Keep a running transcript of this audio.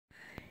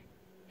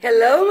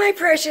Hello, my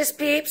precious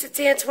peeps. It's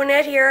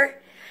Antoinette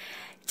here.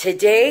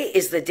 Today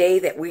is the day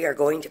that we are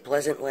going to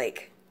Pleasant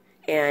Lake.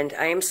 And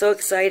I am so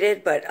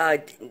excited, but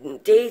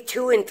day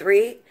 2 and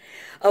 3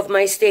 of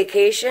my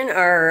staycation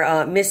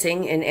are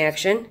missing in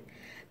action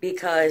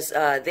because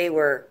they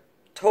were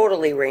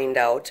totally rained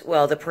out.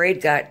 Well, the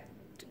parade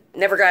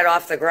never got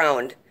off the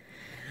ground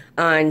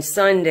on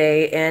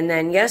Sunday. And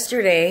then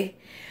yesterday,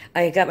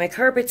 I got my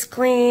carpets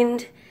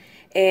cleaned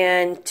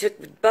and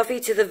took Buffy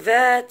to the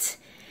vet.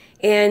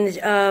 And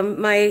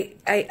I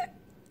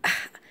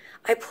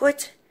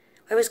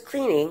was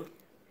cleaning,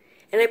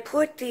 and I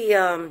put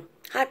the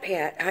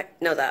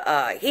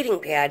heating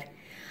pad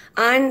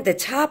on the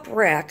top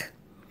rack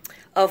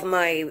of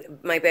my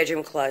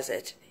bedroom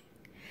closet,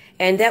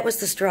 and that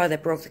was the straw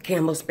that broke the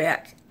camel's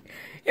back.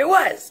 It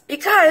was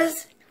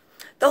because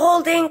the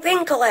whole dang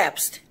thing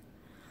collapsed.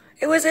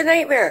 It was a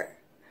nightmare.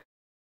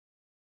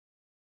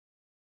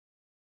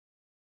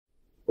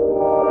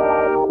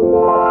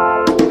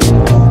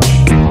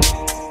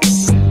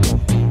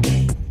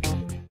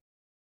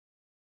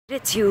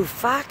 To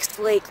Fox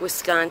Lake,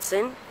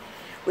 Wisconsin.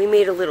 We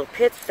made a little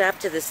pit stop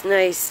to this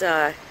nice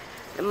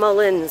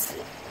Mullins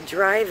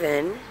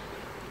drive-in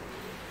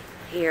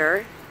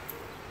here.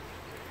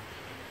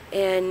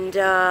 And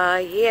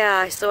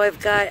yeah, so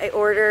I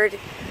ordered,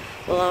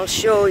 well, I'll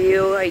show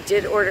you. I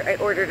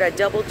ordered a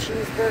double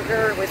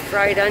cheeseburger with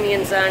fried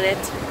onions on it.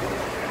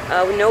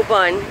 No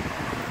bun.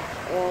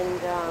 And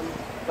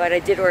but I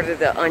did order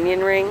the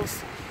onion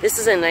rings. This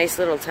is a nice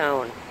little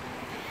town.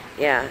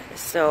 Yeah,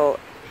 so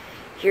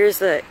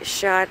here's a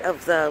shot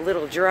of the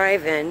little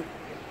drive-in.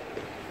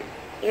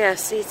 Yeah,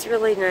 see, it's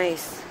really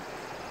nice.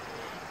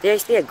 I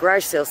see a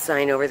garage sale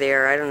sign over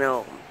there. I don't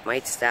know,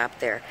 might stop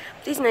there.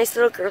 But these nice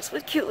little girls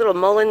with cute little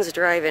Mullins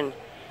drive-in.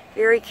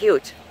 Very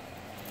cute.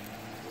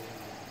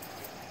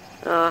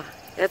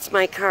 That's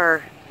my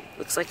car.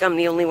 Looks like I'm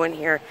the only one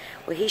here.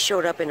 Well, he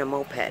showed up in a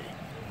moped.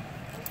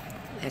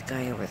 That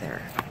guy over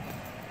there.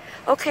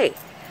 Okay,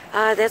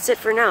 that's it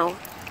for now.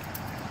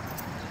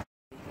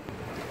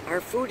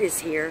 Our food is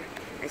here.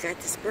 I got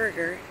this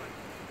burger.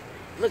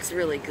 It looks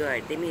really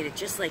good. They made it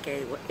just like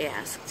I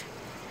asked.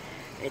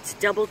 It's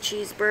double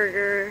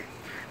cheeseburger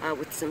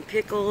with some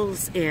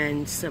pickles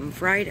and some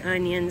fried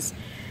onions,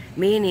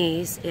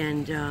 mayonnaise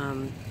and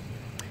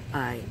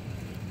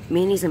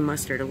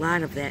mustard. A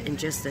lot of that, and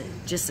just a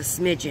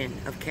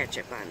smidgen of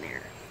ketchup on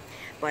there.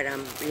 But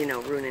I'm,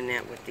 ruining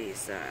that with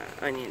these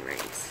onion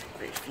rings.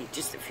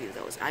 Just a few of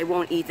those. I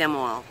won't eat them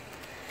all.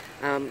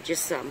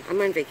 Just some.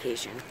 I'm on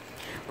vacation.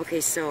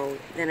 Okay, so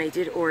then I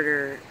did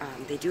order,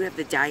 they do have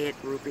the diet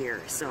root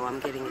beer, so I'm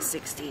getting a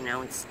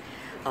 16-ounce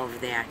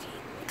of that.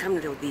 Come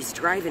to these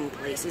drive-in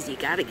places, you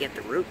gotta get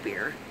the root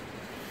beer.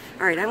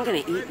 Alright, I'm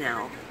gonna eat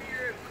now.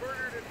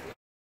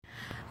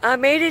 I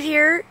made it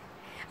here.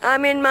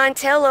 I'm in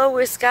Montello,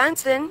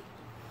 Wisconsin,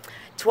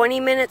 20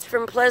 minutes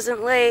from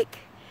Pleasant Lake,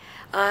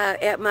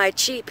 at my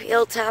cheap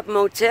Hilltop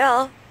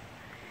Motel.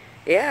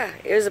 Yeah,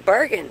 it was a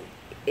bargain.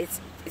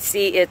 It's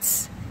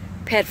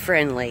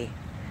pet-friendly.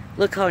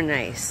 Look how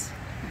nice.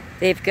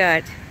 They've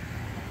got,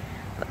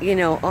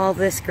 all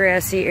this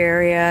grassy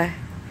area.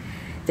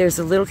 There's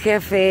a little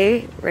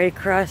cafe right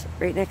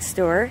next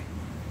door,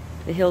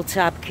 the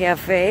Hilltop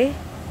Cafe.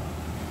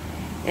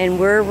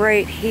 And we're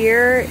right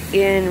here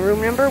in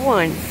room number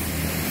 1.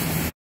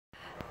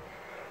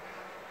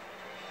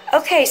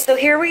 Okay, so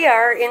here we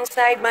are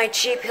inside my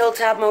cheap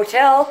Hilltop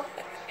Motel.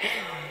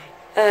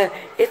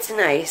 It's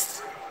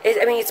nice.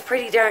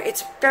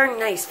 It's darn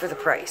nice for the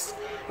price.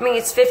 I mean,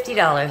 it's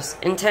 $50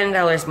 and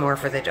 $10 more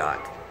for the dog.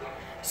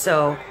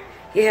 So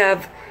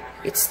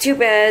it's 2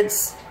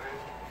 beds.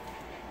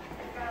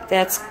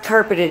 That's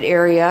carpeted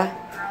area.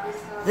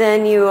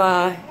 Then you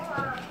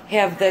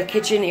have the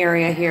kitchen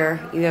area here.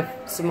 You have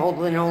some old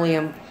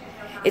linoleum.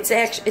 It's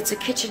a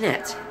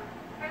kitchenette.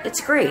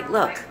 It's great.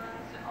 Look.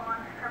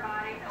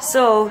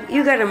 So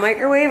you got a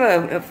microwave,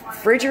 a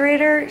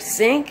refrigerator,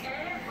 sink,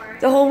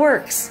 the whole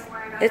works.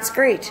 It's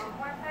great.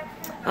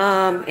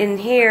 In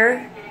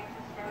here.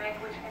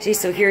 See,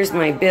 so here's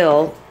my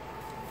bill.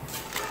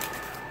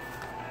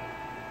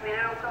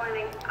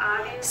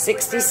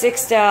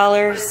 $66.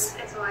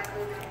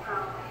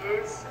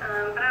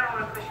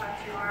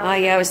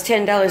 Yeah, it was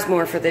 $10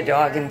 more for the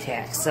dog and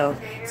tax. So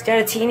it's got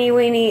a teeny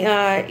weeny,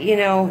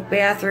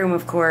 bathroom,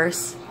 of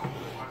course,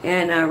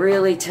 and a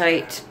really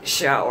tight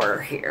shower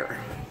here.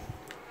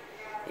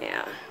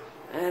 Yeah,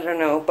 I don't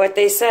know, but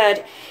they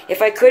said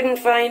if I couldn't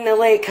find the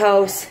lake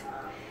house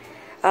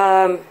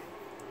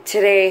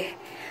today,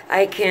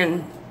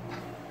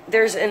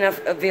 there's enough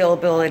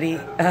availability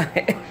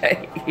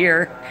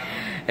here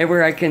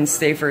where I can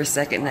stay for a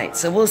second night.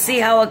 So we'll see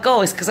how it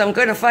goes, because I'm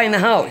going to find the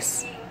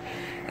house.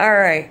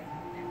 Alright,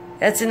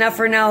 that's enough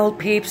for now,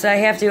 peeps. I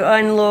have to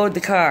unload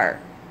the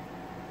car.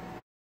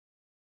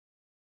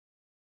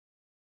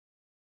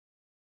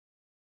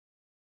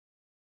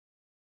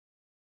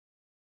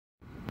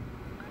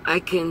 I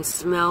can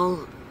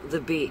smell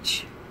the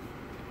beach,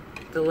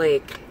 the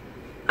lake.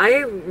 I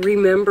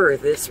remember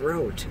this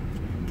road.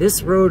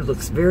 This road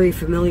looks very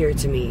familiar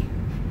to me.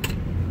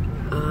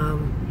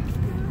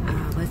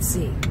 Let's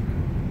see.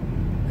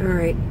 All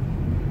right.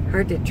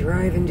 Hard to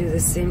drive and do the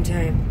same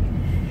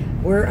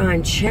time. We're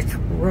on Check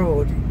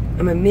Road.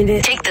 I'm a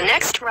minute. Take the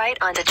next right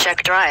onto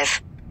Check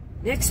Drive.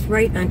 Next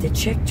right onto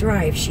Check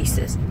Drive, she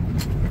says.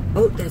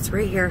 Oh, that's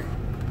right here.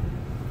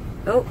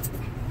 Oh.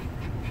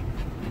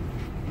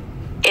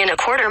 In a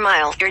quarter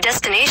mile, your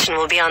destination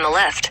will be on the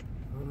left.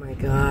 Oh my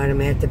God, I'm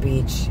at the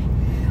beach.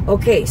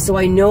 Okay, so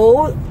I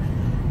know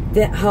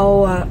that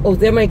how, oh,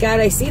 there, my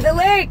God, I see the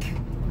lake.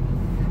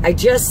 I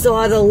just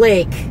saw the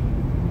lake.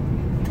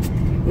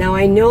 Now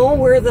I know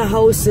where the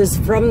house is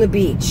from the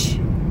beach.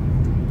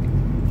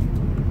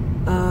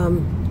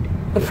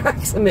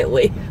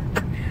 Approximately.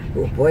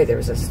 Oh boy, there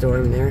was a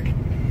storm there.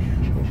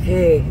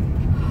 Okay.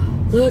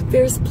 Look,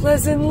 there's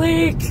Pleasant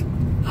Lake.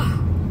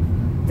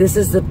 This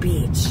is the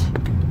beach.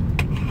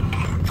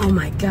 Oh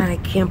my God, I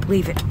can't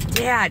believe it.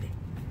 Dad.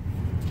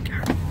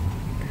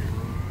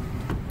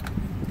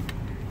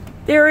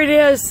 There it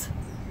is.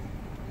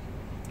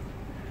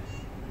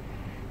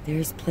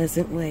 There's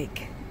Pleasant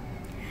Lake.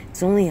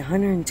 It's only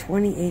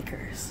 120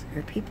 acres.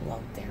 There are people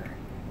out there.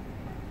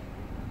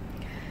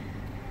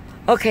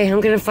 Okay, I'm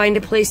gonna find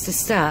a place to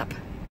stop.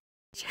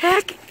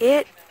 Check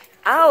it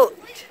out.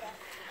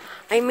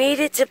 I made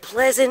it to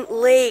Pleasant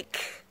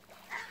Lake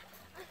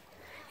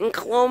in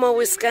Coloma,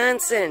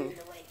 Wisconsin.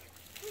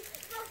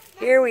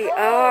 Here we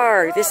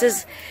are. This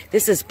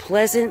is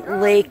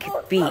Pleasant Lake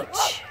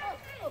Beach.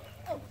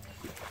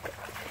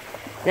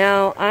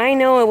 Now, I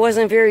know it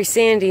wasn't very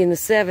sandy in the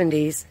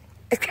 70s.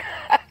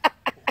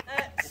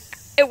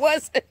 It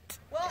wasn't.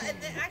 Well,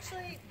 and then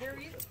actually,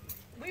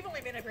 we've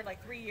only been up here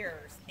like 3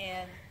 years,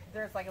 and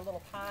there's like a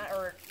little pond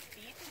or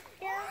beach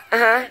here.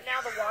 And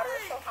now the water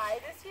is so high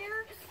this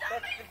year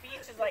that the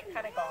beach is like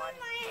kind of gone.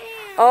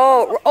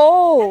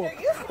 Oh.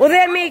 Well,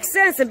 that makes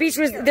sense. The beach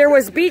there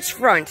was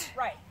beachfront.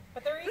 Right,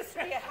 but there used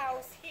to be a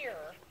house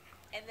here,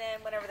 and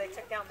then whenever they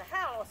took down the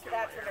house,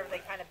 that's whenever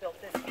they kind of built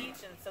this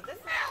beach, and so this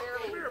is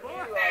fairly new, I think,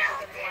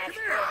 in the last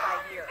 4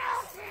 or 5 years.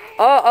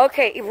 Oh,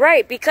 okay,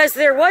 right, because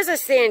there was a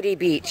sandy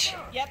beach.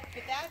 Yep,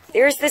 but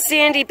there's the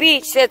sandy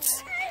beach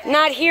that's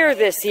not here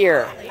this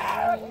year.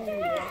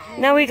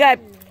 Now we got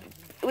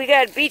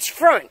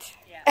beachfront.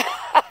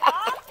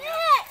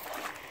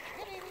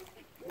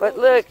 But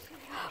look,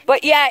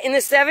 but yeah, in the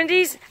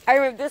 70s, I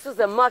remember this was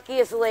the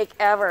muckiest lake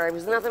ever. It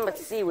was nothing but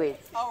seaweed.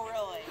 Oh,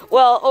 really?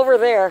 Well, over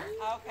there.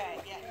 Okay,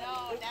 yeah,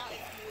 no, now it's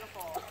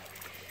beautiful.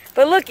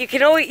 But look, you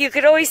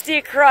could always see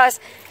across.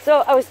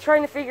 So I was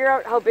trying to figure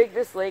out how big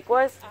this lake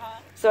was.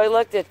 So I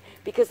looked at,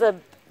 because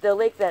the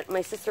lake that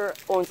my sister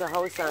owns a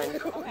house on,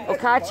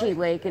 Okachi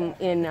Lake in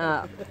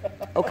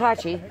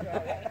Okachi.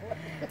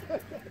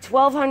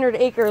 1,200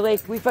 acre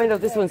lake. We find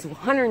out this one's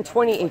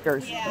 120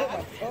 acres.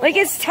 Yeah. Like,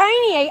 it's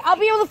tiny. I'll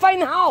be able to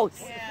find the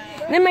house.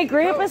 Yeah. And then my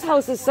grandpa's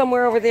house is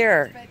somewhere over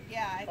there. But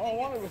yeah, I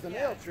think it was a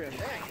nail trim.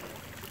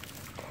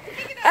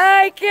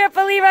 I can't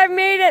believe I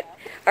made it.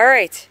 All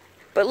right,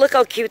 but look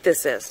how cute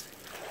this is.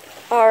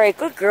 All right,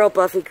 good girl,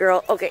 Buffy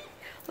girl. Okay,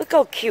 look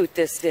how cute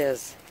this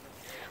is.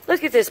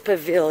 Look at this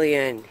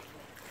pavilion.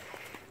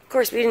 Of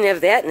course, we didn't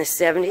have that in the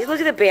 70s. Look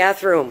at the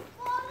bathroom.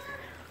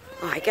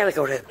 Oh, I gotta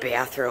go to the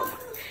bathroom.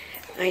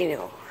 I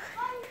know.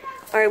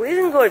 All right, we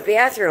didn't go to the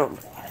bathroom.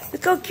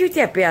 Look how cute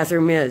that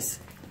bathroom is.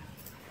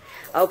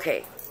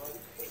 Okay.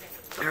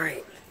 All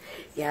right.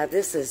 Yeah,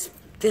 this is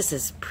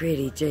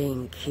pretty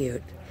dang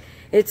cute.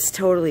 It's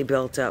totally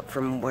built up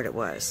from what it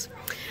was.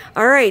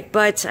 All right,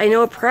 but I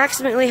know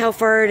approximately how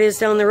far it is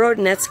down the road,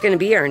 and that's going to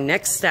be our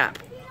next stop.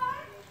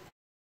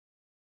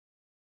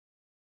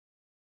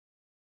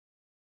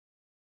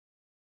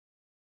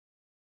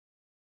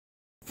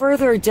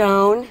 Further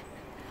down,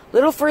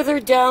 little further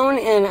down,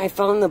 and I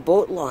found the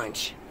boat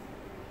launch.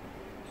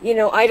 You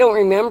know, I don't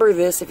remember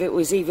this if it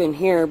was even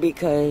here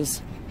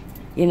because,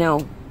 you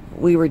know,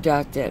 we were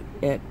docked at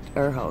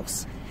our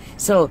house.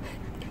 So,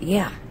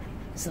 yeah.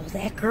 So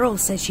that girl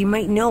said she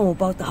might know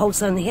about the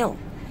house on the hill,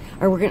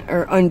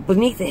 or on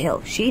beneath the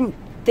hill. She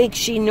thinks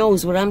she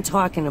knows what I'm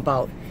talking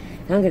about.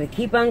 And I'm gonna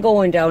keep on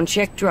going down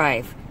Check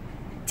Drive.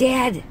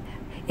 Dad,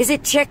 is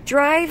it Check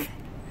Drive?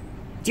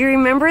 Do you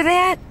remember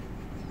that?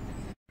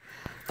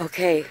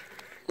 Okay,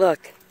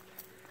 look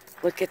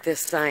at this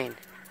sign.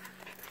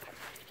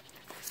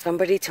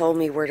 Somebody told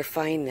me where to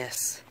find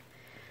this.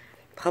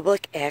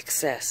 Public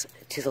access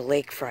to the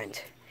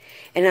lakefront.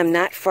 And I'm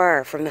not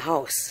far from the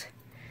house.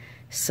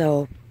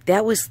 So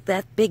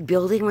that big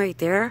building right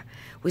there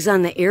was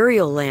on the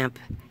aerial lamp,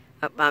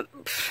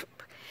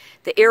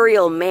 the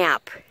aerial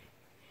map.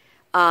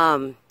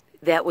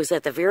 That was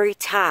at the very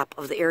top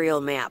of the aerial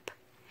map.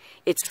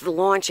 It's the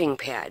launching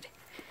pad.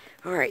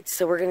 All right,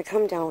 so we're gonna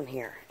come down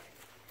here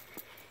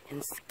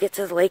and get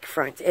to the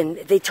lakefront. And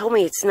they told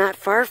me it's not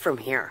far from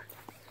here.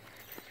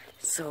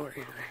 So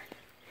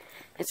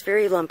it's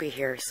very lumpy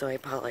here, so I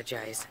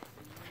apologize.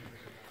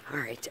 All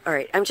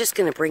right. I'm just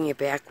going to bring you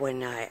back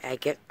when I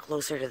get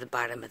closer to the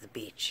bottom of the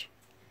beach.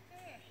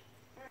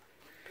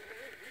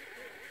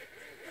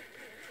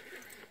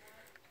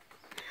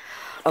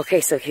 Okay,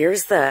 so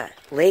here's the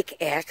lake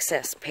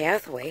access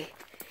pathway.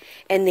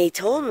 And they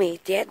told me,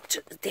 Dad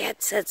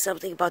said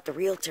something about the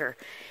realtor.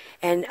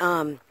 And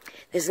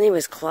his name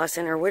was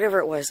Clausen or whatever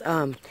it was.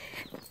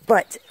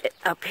 But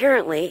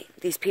apparently,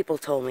 these people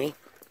told me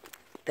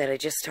that I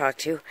just talked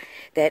to,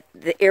 that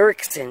the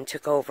Erickson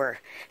took over.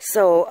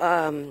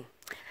 So,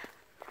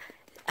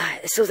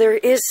 so there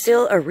is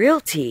still a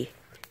realty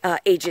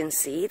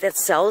agency that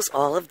sells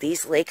all of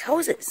these lake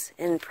houses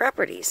and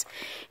properties.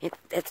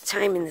 At the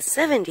time in the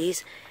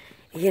 70s,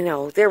 you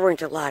know, there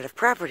weren't a lot of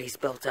properties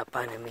built up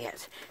on them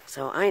yet.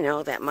 So I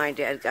know that my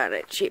dad got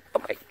it cheap.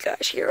 Oh my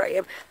gosh, here I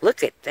am.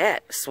 Look at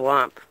that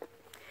swamp.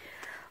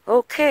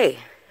 Okay,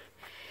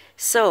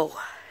 so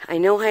I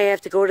know I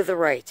have to go to the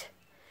right.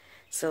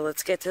 So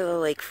let's get to the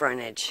lake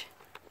frontage.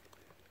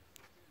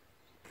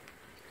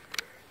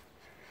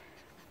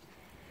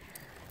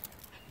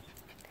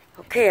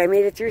 Okay, I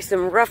made it through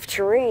some rough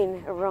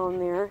terrain around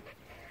there.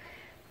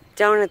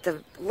 Down at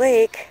the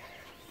lake.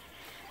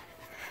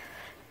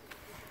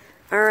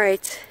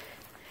 Alright.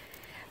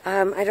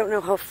 I don't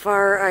know how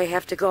far I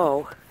have to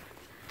go.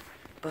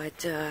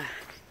 But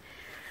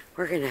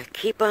we're going to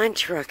keep on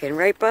trucking.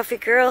 Right, Buffy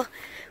girl?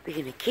 We're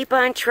going to keep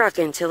on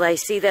trucking until I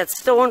see that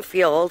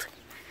Stonefield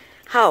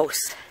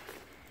house.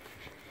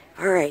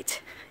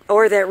 Alright.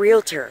 Or that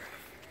realtor.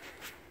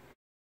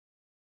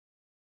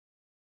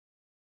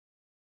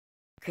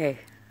 Okay,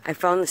 I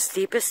found the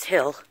steepest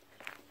hill.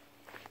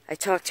 I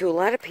talked to a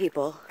lot of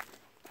people.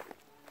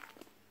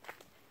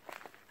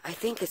 I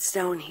think it's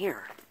down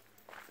here.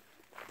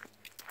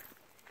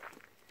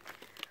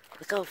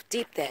 Look how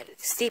steep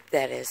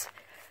that is.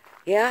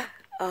 Yeah?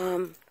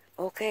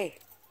 Okay.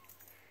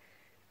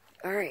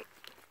 Alright.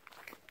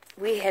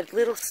 We had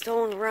little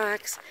stone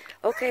rocks.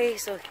 Okay,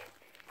 so...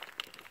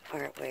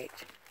 Alright, wait.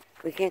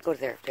 We can't go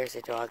there. There's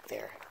a dog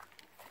there.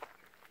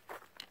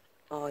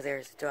 Oh,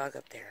 there's a dog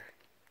up there.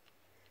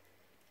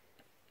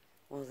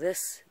 Well,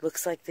 this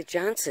looks like the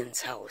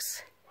Johnson's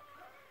house.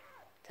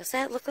 Does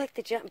that look like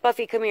the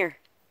Buffy, come here.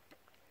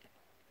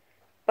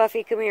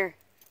 Buffy, come here.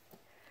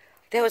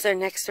 That was our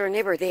next door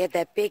neighbor. They had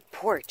that big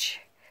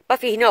porch.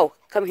 Buffy, no,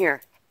 come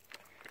here.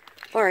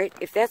 All right,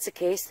 if that's the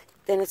case,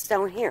 then it's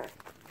down here.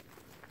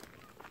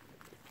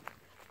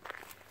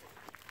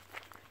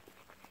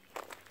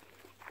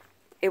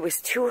 It was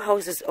 2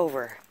 houses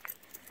over.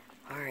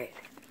 All right.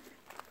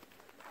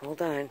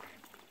 Hold on.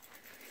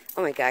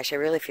 Oh my gosh, I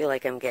really feel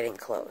like I'm getting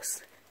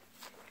close.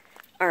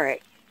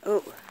 Alright.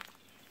 Oh.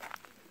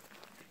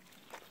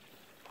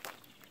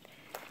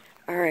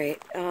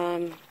 Alright,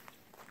 alright,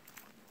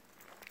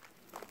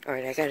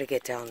 I gotta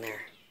get down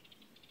there.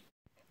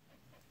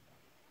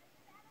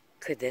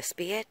 Could this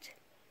be it?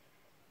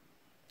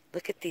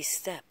 Look at these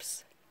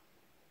steps.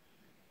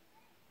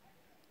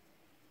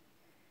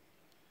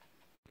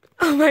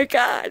 Oh my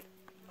god!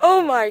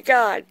 Oh my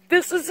god!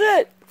 This is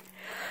it!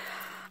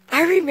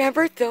 I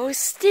remembered those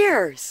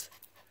stairs.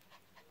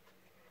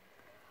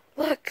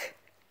 Look,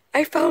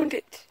 I found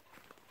it.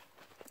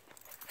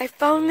 I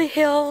found the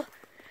hill.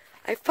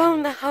 I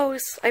found the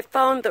house. I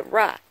found the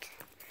rock.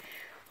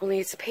 Only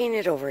it's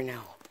painted over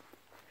now.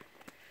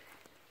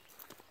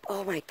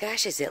 Oh my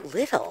gosh, is it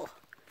little?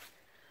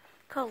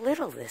 Look how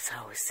little this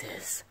house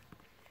is.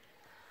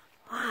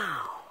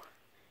 Wow.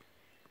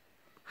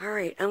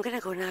 Alright, I'm going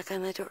to go knock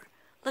on the door.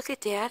 Look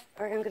at Dad.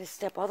 Alright, I'm going to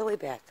step all the way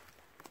back.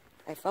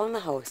 I found the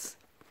house.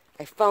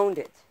 I found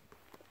it.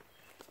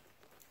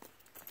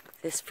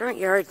 This front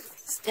yard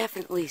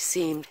definitely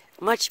seemed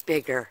much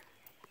bigger.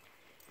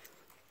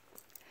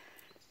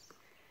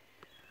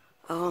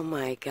 Oh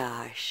my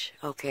gosh.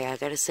 Okay, I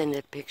gotta send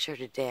a picture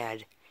to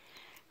Dad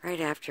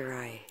right after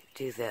I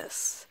do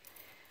this.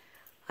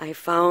 I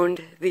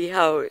found the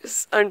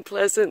house on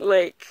Pleasant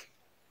Lake.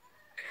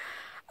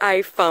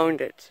 I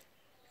found it.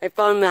 I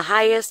found the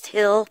highest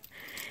hill,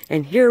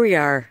 and here we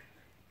are.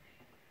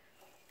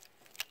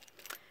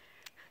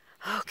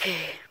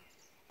 Okay.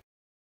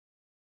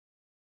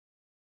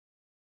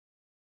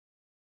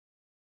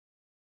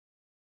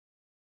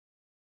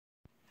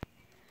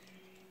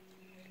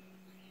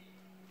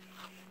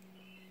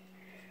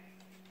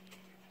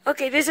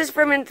 Okay, this is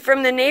from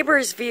the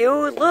neighbor's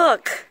view.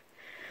 Look,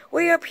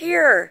 way up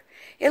here.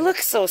 It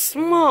looks so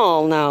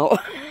small now.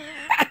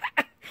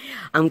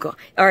 All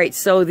right,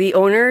 so the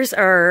owners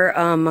are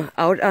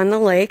out on the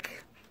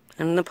lake,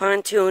 on the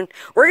pontoon.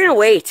 We're gonna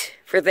wait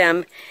for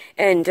them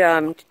and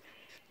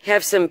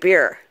have some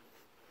beer.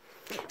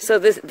 So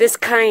this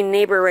kind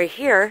neighbor right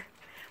here,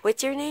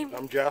 what's your name?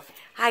 I'm Jeff.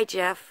 Hi,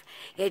 Jeff.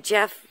 Yeah,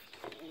 Jeff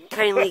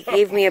kindly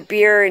gave me a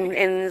beer and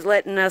is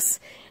letting us,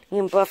 me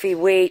and Buffy,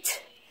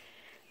 wait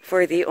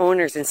for the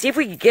owners and see if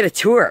we can get a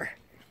tour.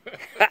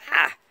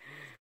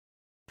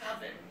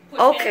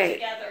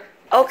 Okay.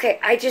 Okay,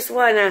 I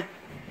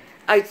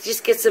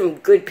just get some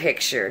good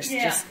pictures.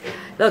 Yeah. Just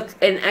look,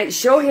 and I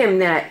show him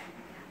that.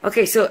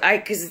 Okay, so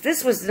because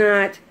this was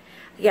not,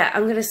 yeah,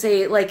 I'm going to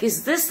say, like,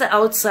 is this the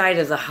outside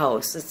of the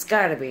house? It's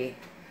got to be.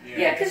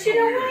 Yeah, because you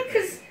know why?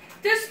 Because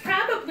this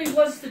probably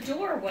was the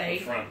doorway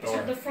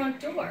to the front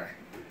door.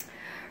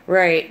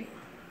 Right.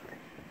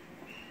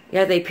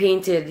 Yeah, they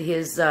painted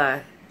his,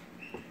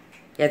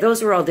 yeah, Yeah,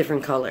 those were all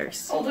different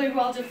colors. Oh, they were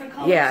all different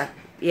colors? Yeah,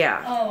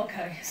 yeah. Oh,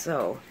 okay.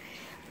 So,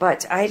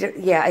 but I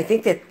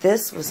think that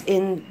this was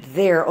in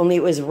there, only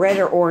it was red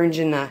or orange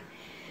in the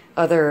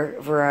other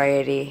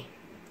variety.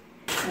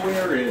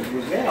 Where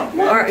was that?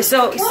 All right,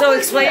 so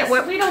explain this?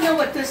 what. We don't know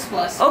what this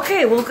was.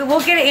 Okay, we'll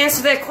get an answer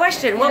to that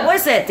question. What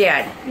was that,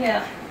 Dad?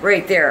 Yeah.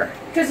 Right there.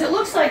 Because it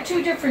looks like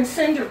 2 different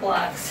cinder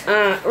blocks.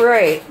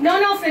 Right.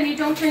 No, Finny,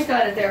 don't drink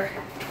out of there.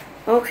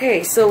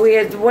 Okay, so we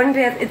had one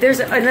bath. There's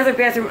another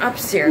bathroom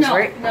upstairs,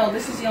 right? No,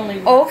 this is the only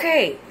one.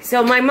 Okay,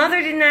 so my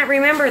mother did not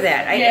remember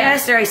that. I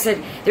asked her. I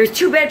said, "There's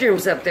 2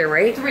 bedrooms up there,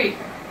 right?" 3.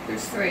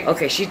 There's 3.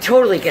 Okay, she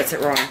totally gets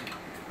it wrong.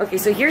 Okay,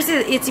 so here's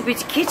the itsy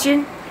bitsy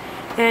kitchen,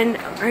 and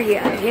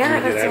yeah,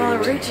 that's all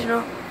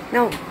original.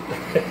 No,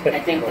 I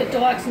think the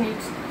dogs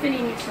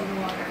Finny needs some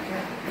water.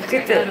 look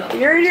at the.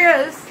 Here it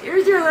is.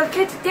 Here's your little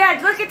kitchen.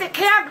 Dad, look at the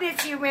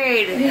cabinets you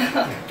made.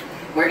 Yeah.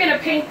 We're gonna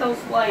paint those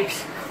white.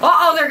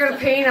 Oh, they're gonna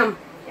paint them.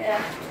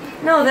 Yeah.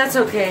 No, that's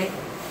okay.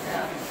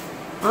 Yeah.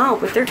 Oh,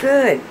 but they're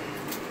good.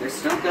 They're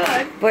still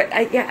good. But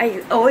I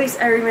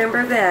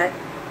remember that.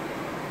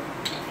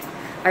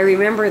 I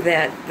remember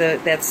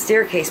that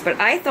staircase, but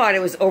I thought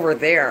it was over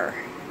there.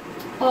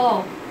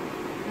 Oh.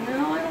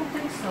 No, I don't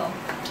think so.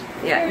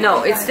 Yeah,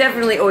 no, it's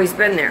definitely always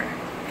been there.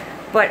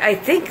 But I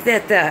think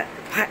that the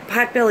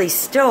potbelly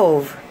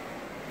stove,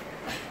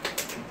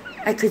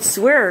 I could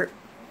swear,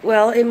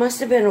 well, it must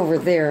have been over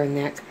there in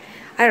that.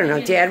 I don't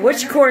know, Dad,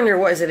 which corner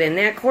was it in?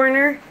 That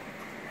corner?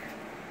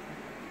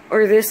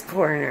 Or this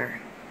corner?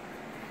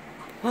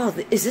 Wow,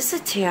 is this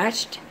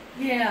attached?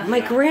 Yeah. My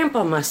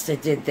grandpa must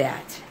have did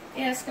that.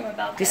 Ask him about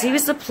that. Because he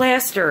was a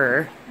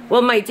plasterer.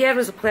 Well, my dad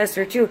was a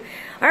plasterer too.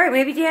 All right,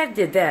 maybe Dad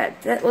did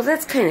that. Well,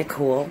 that's kind of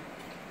cool.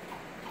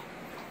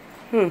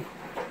 Because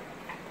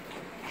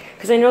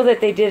I know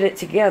that they did it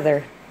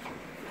together.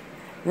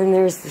 Then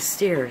there's the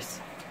stairs.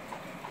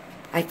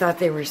 I thought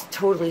they were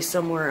totally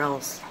somewhere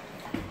else.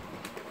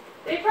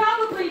 They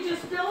probably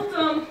just built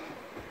them.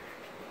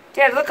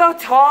 Dad, look how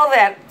tall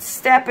that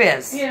step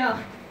is.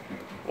 Yeah.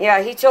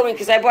 Yeah, he told me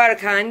because I bought a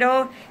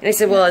condo, and I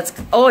said, "Well,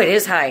 it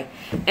is high,"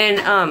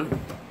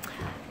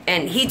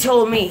 and he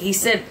told me, he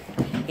said,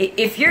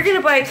 if you're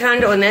gonna buy a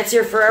condo and that's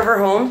your forever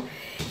home,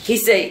 he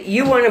said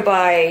you want to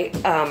buy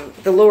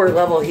the lower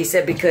level. He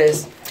said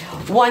because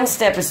 1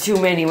 step is too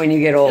many when you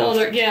get old.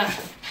 Older, yeah.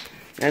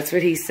 That's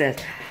what he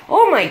said.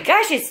 Oh my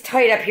gosh, it's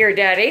tight up here,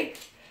 Daddy.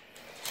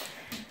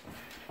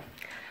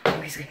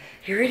 Oh,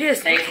 here it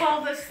is. They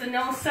call this the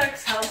no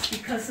sex house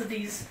because of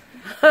these.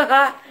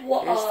 There's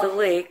the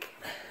lake.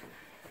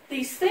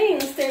 These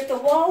things that the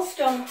walls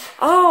don't.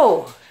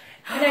 Oh.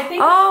 And I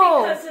think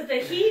it's because of the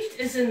heat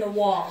is in the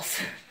walls,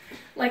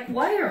 like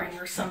wiring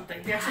or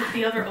something. That's what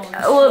the other owners.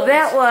 Well,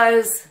 that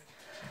was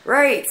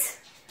right.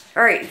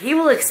 All right, he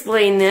will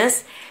explain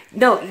this.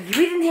 No, we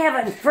didn't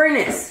have a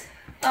furnace.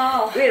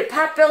 Oh. We had a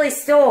potbelly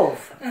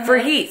stove for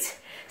heat,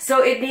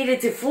 so it needed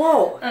to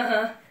flow.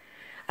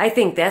 I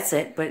think that's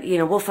it, but you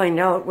know, we'll find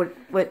out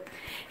what.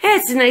 Yeah,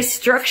 it's a nice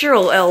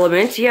structural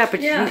element. Yeah,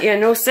 but yeah,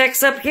 no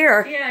sex up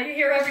here. Yeah, you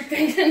hear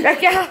everything.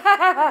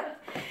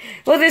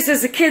 Well, this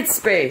is a kid's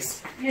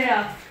space.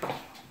 Yeah.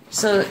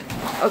 So,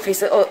 okay,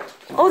 so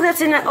that's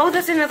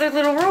another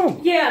little room.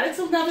 Yeah, that's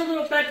another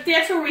little bed.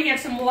 That's where we had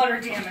some water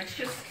damage.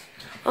 Just.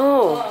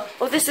 Oh,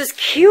 this is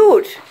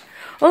cute.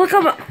 Oh, look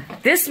how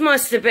this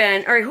must have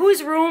been. All right,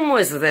 whose room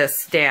was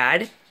this,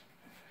 Dad?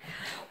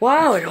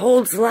 Wow, it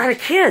holds a lot of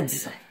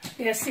kids.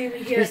 Yeah, see,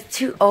 we There's get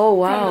 2. Oh,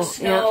 wow. the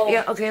snow.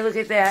 Yeah, okay, look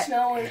at that.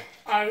 Snow and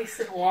ice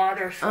and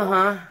water.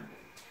 So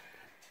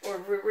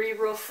we're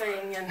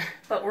re-roofing,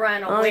 but we're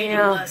on a waiting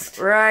list.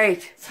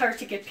 Right. It's hard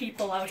to get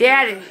people out here.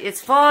 Dad,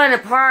 it's falling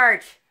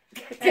apart.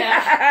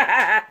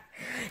 Yeah.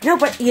 No,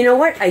 but you know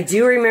what? I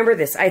do remember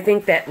this. I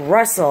think that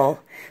Russell,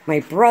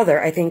 my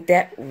brother,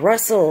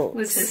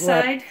 was his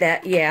slept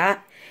side? yeah.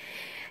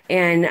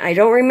 And I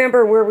don't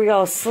remember where we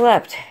all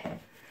slept.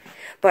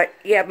 But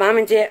yeah, Mom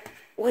and Dad,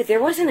 wait, there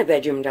wasn't a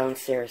bedroom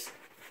downstairs.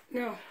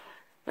 No.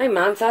 My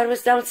mom thought it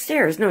was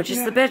downstairs. No,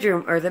 just the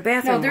bedroom or the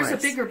bathroom. No, there's a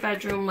bigger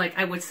bedroom, like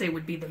I would say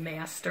would be the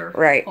master.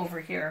 Right.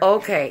 Over here.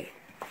 Okay.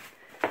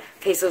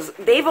 Okay, so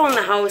they've owned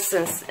the house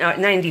since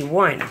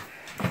 91,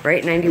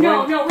 right?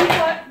 91? No,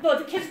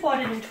 the kids bought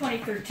it in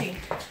 2013.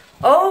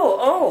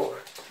 Oh,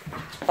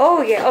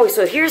 yeah. Oh,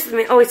 so here's the,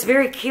 it's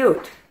very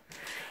cute.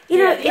 You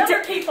know, the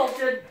other people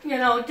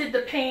did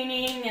the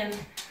painting and,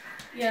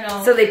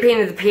 So they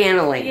painted the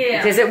paneling.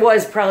 Yeah. Because it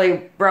was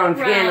probably brown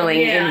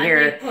paneling in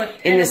here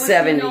in the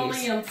 70s. It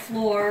was linoleum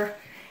floor,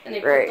 and they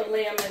put the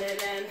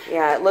laminate in.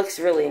 Yeah, it looks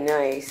really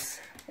nice.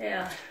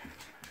 Yeah.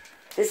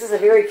 This is a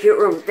very cute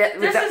room.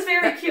 This is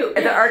very cute.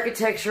 The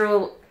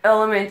architectural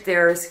element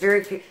there is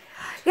very cute.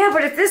 Yeah,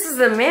 but if this is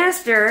the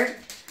master,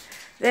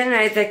 then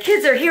the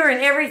kids are hearing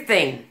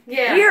everything.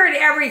 Yeah. Hearing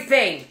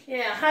everything.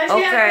 Yeah. How'd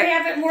you have to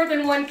have it more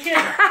than one kid?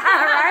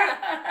 Right?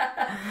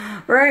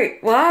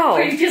 Right. Wow.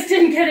 Or you just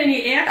didn't get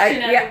any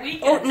action at the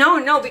weekend. Oh,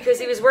 no, because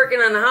he was working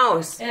on the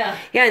house. Yeah.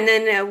 Yeah, and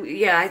then,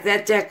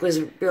 that deck was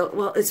built.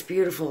 Well, it's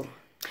beautiful.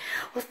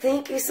 Well,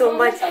 thank you so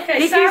much. That's okay.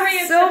 Thank Sorry you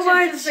it's so such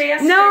much. a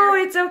disaster. No,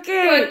 it's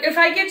okay. But if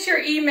I get your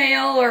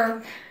email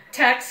or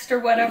text or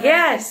whatever, I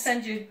can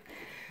send you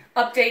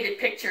updated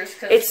pictures.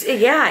 It's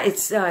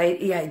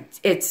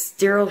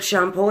Daryl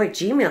Shampoo at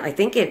Gmail. I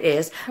think it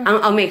is.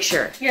 I'll make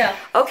sure. Yeah.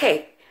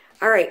 Okay.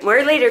 All right.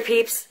 More later,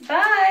 peeps.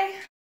 Bye.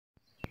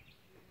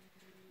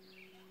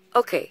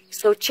 Okay.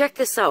 So check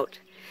this out.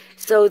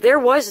 So there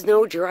was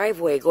no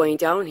driveway going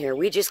down here.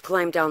 We just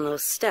climbed down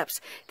those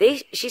steps.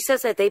 She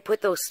says that they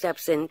put those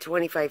steps in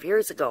 25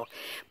 years ago,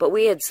 but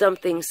we had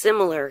something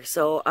similar.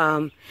 So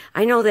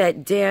I know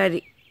that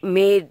Dad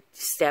made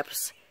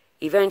steps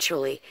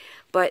eventually,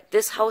 but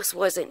this house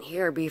wasn't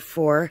here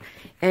before,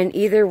 and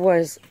either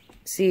was,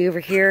 see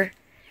over here,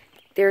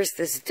 there's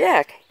this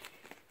deck.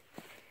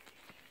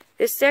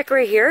 This deck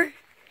right here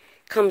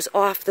comes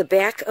off the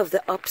back of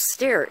the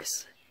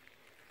upstairs.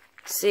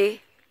 See?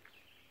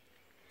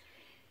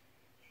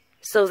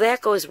 So that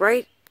goes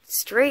right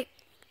straight.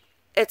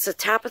 It's the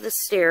top of the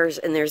stairs,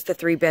 and there's the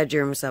 3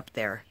 bedrooms up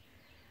there.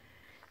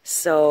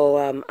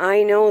 So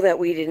I know that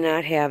we did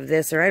not have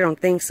this, or I don't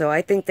think so.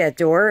 I think that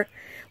door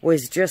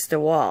was just a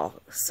wall.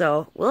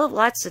 So we'll have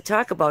lots to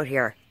talk about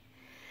here.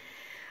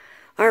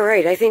 All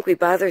right, I think we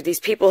bothered these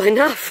people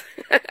enough.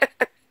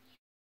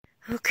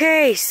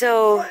 Okay,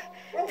 so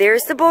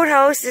there's the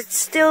boathouse. It's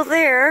still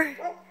there.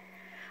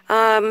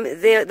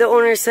 The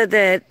owner said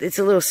that it's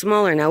a little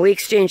smaller now. We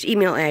exchanged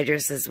email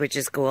addresses, which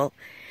is cool.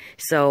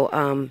 So,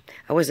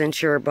 I wasn't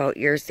sure about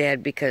yours,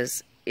 Dad,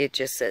 because it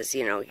just says,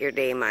 you know, your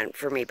name on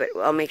for me, but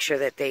I'll make sure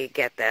that they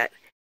get that.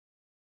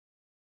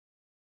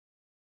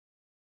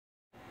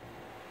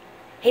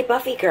 Hey,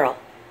 Buffy girl,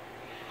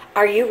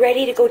 are you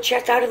ready to go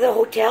check out of the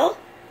hotel?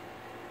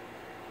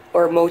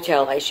 Or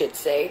motel, I should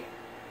say.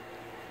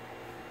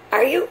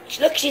 Are you?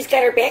 Look, she's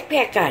got her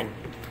backpack on.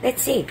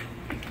 Let's see.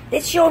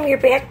 Let's show him your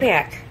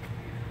backpack.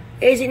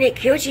 Isn't it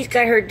cute? She's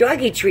got her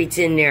doggy treats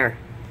in there.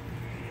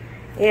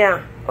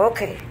 Yeah,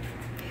 okay.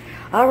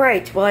 All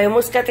right, well, I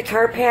almost got the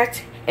car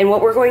packed. And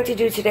what we're going to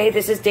do today,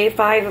 this is day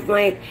 5 of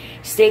my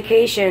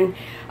staycation.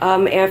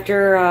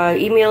 After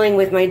emailing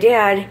with my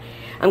dad,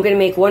 I'm going to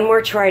make one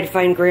more try to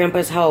find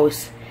Grandpa's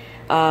house.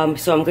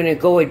 So I'm going to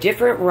go a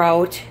different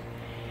route.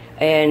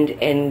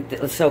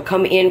 And so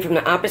come in from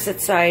the opposite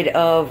side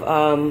of,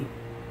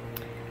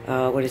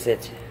 what is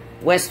it?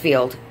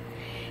 Westfield.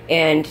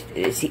 And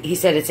he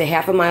said it's a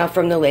half a mile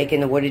from the lake in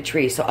the wooded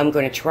tree. So I'm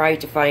going to try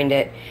to find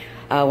it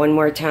one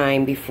more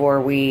time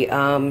before we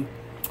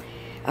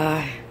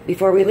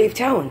leave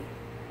town.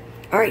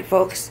 All right,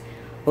 folks.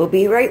 We'll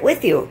be right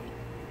with you.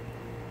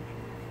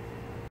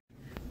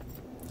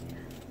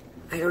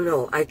 I don't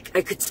know. I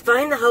could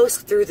find the house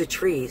through the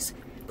trees,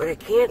 but I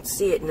can't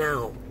see it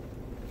now.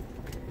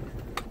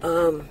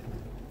 Well,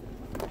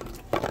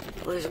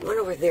 there's one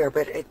over there,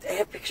 but I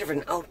have a picture of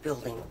an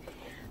outbuilding.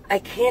 I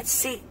can't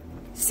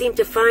seem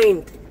to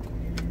find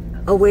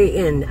a way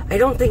in. I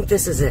don't think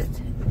this is it.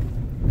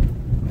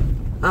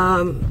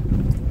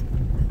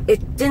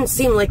 It didn't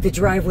seem like the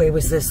driveway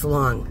was this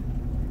long.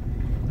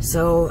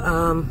 So,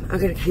 I'm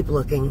gonna keep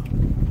looking.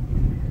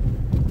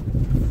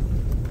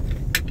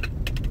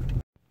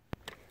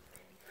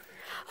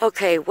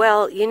 Okay,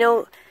 well, you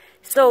know,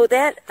 so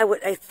that,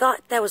 I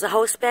thought that was a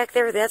house back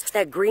there. That's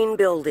that green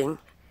building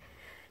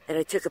that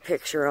I took a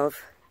picture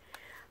of.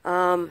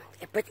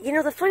 But, you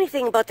know, the funny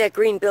thing about that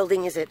green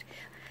building is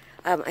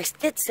I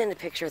did send a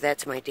picture of that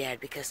to my dad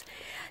because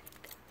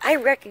I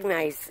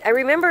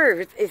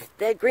remember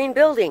that green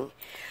building.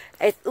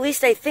 At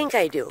least I think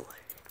I do.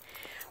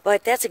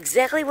 But that's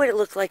exactly what it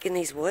looked like in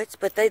these woods,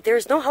 but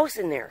there's no house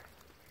in there.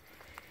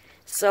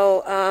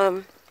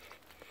 So,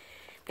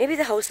 maybe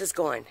the house is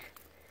gone.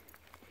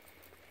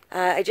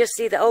 I just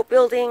see the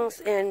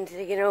outbuildings and,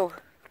 you know,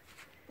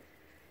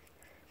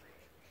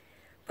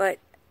 but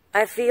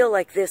I feel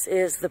like this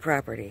is the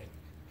property.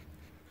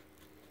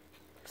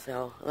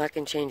 So, a lot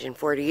can change in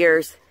 40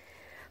 years.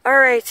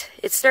 Alright,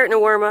 it's starting to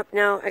warm up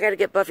now. I gotta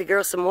get Buffy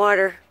Girl some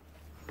water.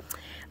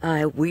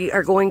 We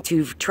are going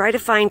to try to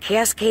find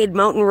Cascade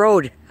Mountain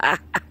Road.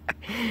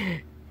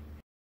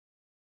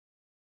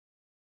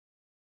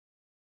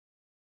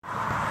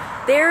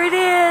 There it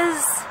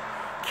is!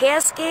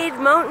 Cascade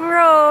Mountain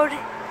Road.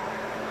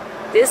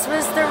 This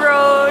was the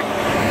road.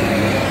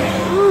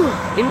 Ooh,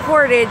 in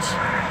Portage.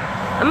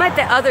 I'm at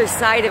the other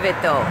side of it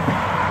though.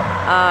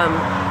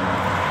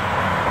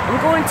 I'm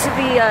going to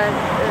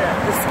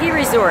the ski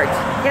resort,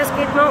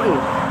 Cascade Mountain.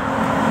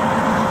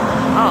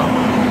 Oh.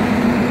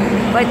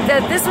 But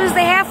this was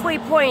the halfway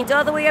point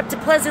all the way up to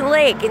Pleasant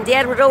Lake, and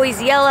Dad would always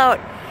yell out,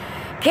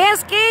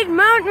 Cascade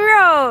Mountain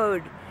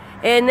Road!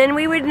 And then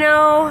we would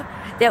know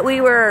that we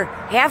were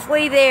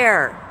halfway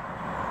there.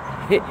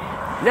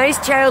 Nice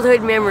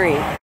childhood memory.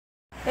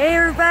 Hey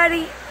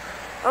everybody.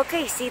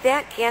 Okay, see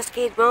that?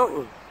 Cascade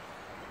Mountain.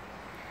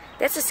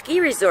 That's a ski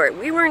resort.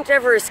 We weren't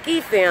ever a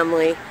ski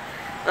family.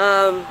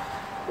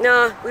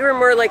 No, we were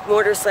more like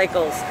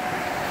motorcycles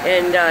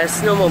and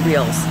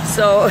snowmobiles.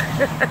 So,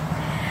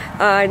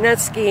 not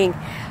skiing.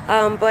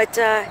 But,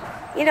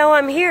 you know,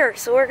 I'm here,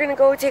 so we're going to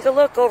go take a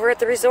look over at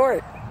the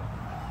resort.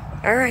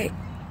 All right.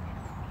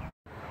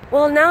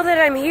 Well, now that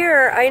I'm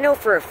here, I know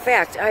for a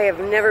fact I have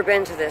never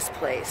been to this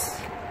place.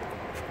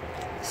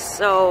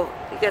 So,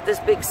 you got this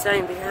big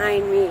sign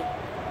behind me.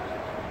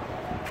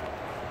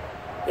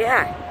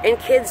 Yeah, and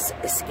kids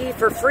ski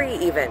for free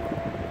even.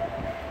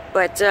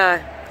 But,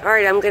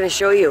 alright, I'm going to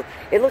show you.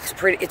 It looks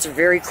pretty, it's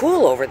very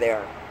cool over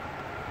there.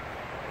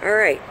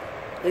 Alright,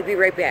 we'll be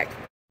right back.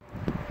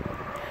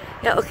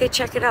 Yeah, okay,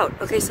 check it out.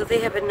 Okay, so they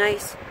have a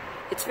nice,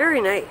 it's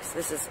very nice.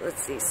 This is,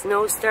 let's see,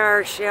 Snow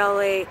Star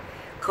Chalet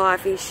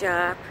Coffee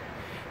Shop.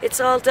 It's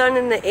all done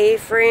in the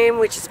A-frame,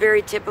 which is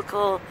very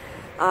typical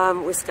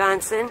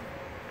Wisconsin,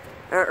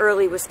 or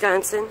early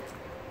Wisconsin.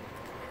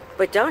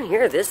 But down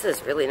here, this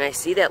is really nice.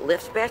 See that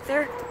lift back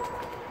there?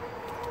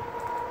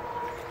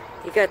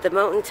 You got the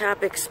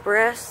Mountaintop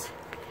Express.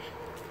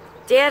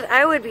 Dad,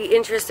 I would be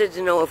interested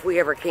to know if we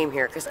ever came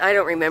here, because I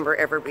don't remember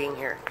ever being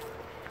here.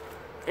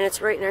 And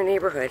it's right in our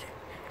neighborhood.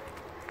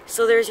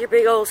 So there's your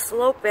big old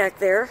slope back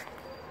there.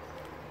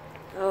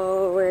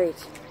 Oh, wait.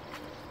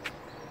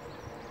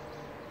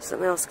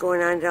 Something else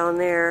going on down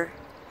there.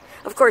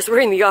 Of course, we're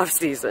in the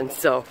off-season,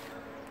 so.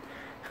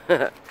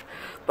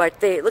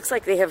 But it looks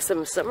like they have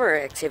some summer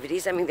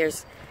activities. I mean,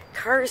 there's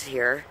cars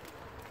here.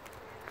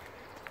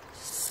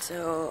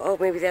 So, oh,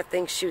 maybe that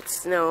thing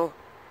shoots snow.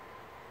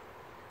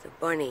 The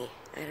bunny.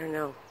 I don't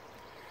know.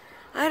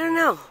 I don't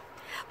know.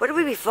 But it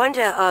would be fun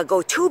to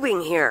go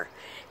tubing here.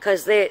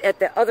 Because at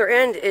the other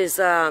end is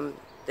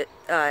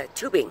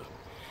tubing,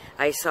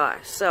 I saw.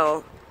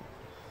 So,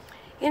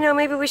 you know,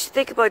 maybe we should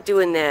think about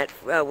doing that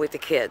with the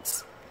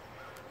kids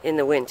in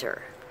the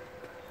winter.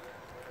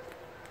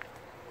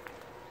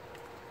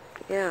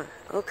 Yeah,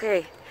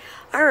 okay.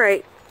 All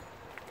right.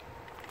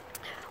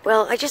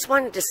 Well, I just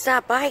wanted to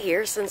stop by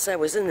here since I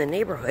was in the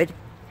neighborhood.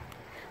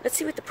 Let's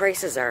see what the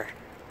prices are.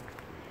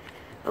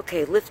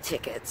 Okay, lift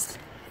tickets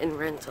and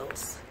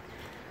rentals.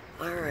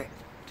 All right.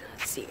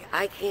 Let's see.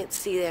 I can't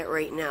see that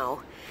right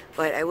now,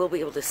 but I will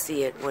be able to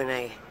see it when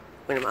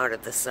I'm out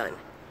of the sun.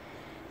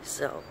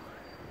 So,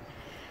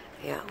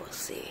 yeah, we'll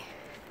see.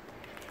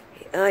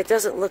 It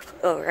doesn't look...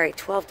 Oh, all right,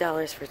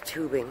 $12 for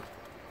tubing.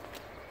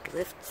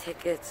 Lift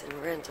tickets and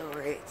rental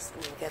rates.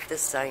 And you got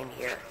this sign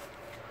here.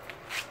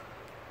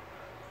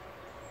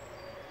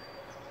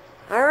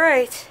 All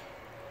right.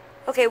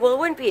 Okay, well, it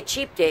wouldn't be a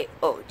cheap day.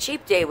 Oh,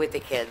 cheap day with the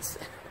kids.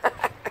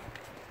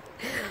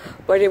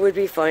 But it would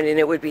be fun, and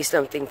it would be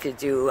something to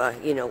do,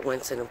 you know,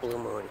 once in a blue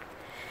moon.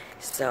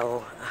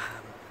 So,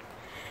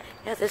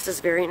 yeah, this is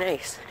very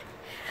nice.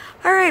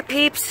 All right,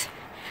 peeps.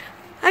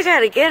 I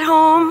gotta get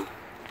home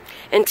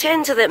and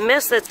tend to that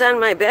mess that's on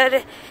my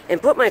bed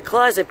and put my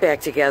closet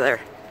back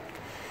together.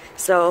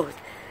 So,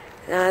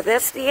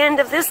 that's the end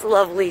of this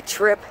lovely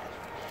trip.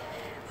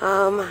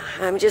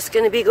 I'm just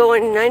going to be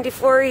going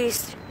 94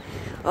 East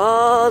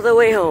all the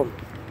way home.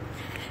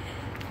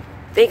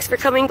 Thanks for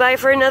coming by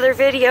for another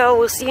video.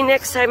 We'll see you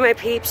next time, my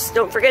peeps.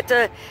 Don't forget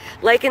to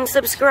like and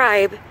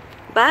subscribe.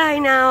 Bye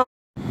now.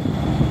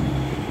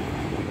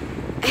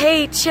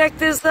 Hey, check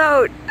this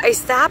out. I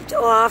stopped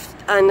off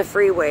on the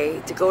freeway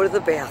to go to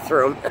the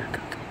bathroom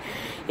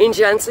in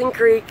Johnson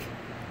Creek.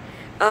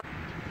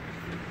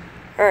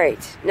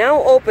 Alright,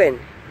 now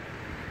open.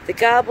 The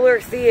Gobbler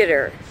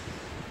Theater.com.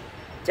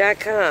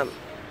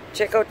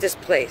 Check out this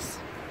place.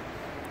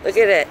 Look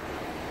at it.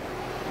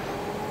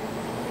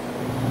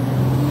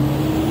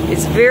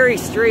 It's very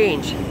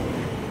strange.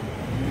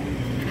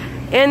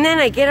 And then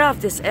I get off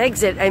this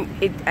exit.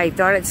 I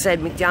thought it said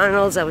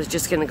McDonald's. I was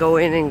just gonna go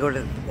in and go to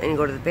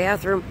the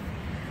bathroom.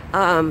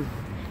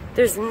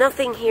 There's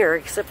nothing here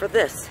except for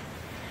this.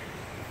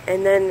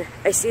 And then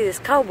I see this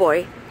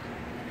cowboy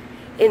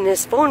in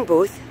this phone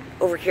booth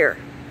over here.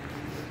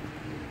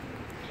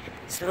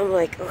 So I'm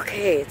like,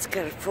 okay, it's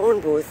got a phone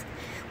booth.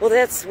 Well,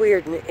 that's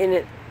weird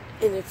in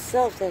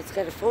itself that it's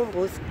got a phone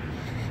booth.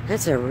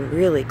 That's a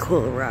really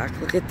cool rock.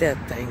 Look at that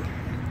thing.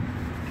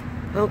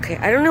 Okay,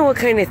 I don't know what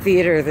kind of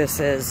theater this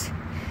is,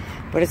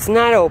 but it's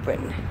not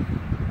open.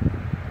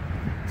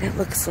 That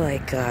looks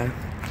like,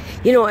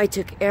 you know, I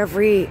took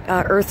every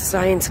earth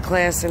science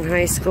class in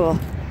high school.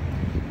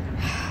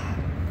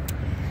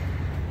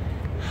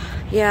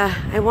 Yeah,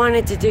 I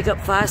wanted to dig up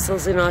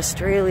fossils in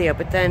Australia,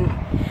 but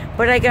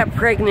I got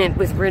pregnant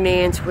with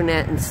Renee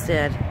Antoinette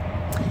instead.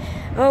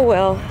 Oh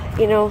well,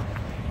 you know,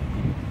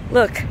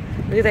 look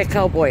at that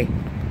cowboy.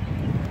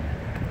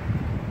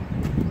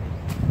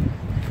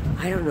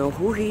 I don't know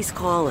who he's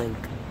calling.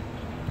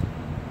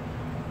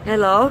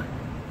 Hello?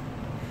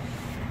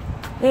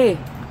 Hey.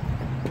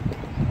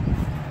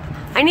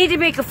 I need to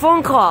make a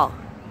phone call.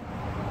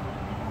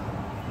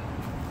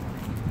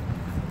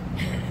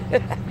 I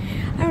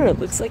don't know, it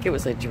looks like it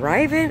was a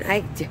drive-in.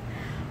 I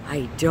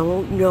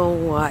don't know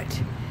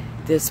what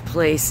this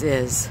place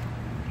is.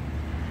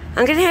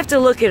 I'm gonna have to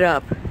look it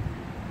up.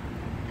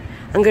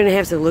 I'm gonna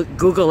have to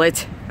Google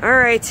it.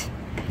 Alright.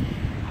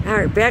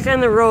 Alright, back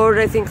on the road.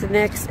 I think the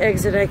next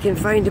exit I can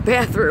find a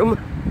bathroom.